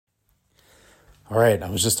All right, I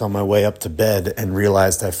was just on my way up to bed and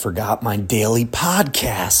realized I forgot my daily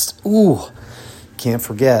podcast. Ooh, can't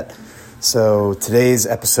forget. So today's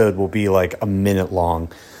episode will be like a minute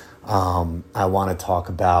long. I want to talk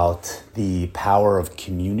about the power of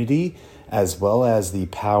community as well as the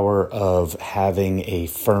power of having a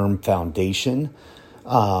firm foundation.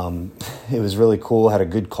 It was really cool. I had a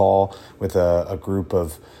good call with a group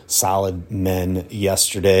of solid men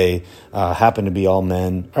yesterday. Happened to be all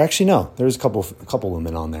men. Or actually, no, there was a couple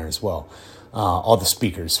women on there as well. All the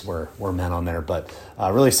speakers were men on there, but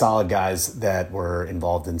really solid guys that were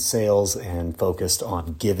involved in sales and focused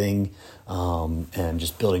on giving and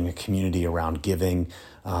just building a community around giving.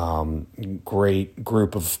 Great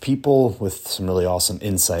group of people with some really awesome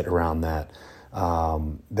insight around that.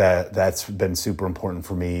 That's been super important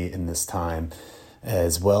for me in this time,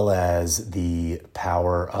 as well as the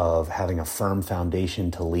power of having a firm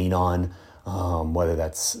foundation to lean on, whether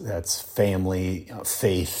that's family,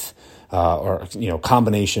 faith, or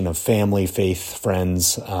combination of family, faith,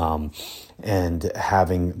 friends, and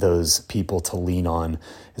having those people to lean on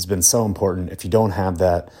has been so important. If you don't have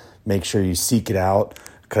that, make sure you seek it out,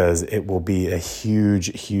 because it will be a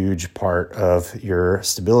huge part of your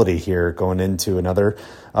stability here going into another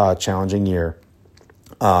challenging year.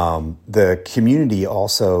 The community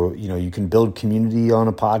also, you can build community on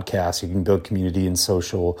a podcast. You can build community in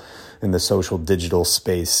the social digital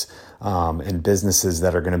space, and businesses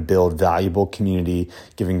that are going to build valuable community,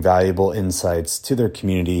 giving valuable insights to their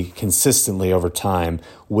community consistently over time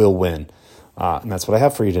will win. And that's what I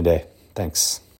have for you today. Thanks.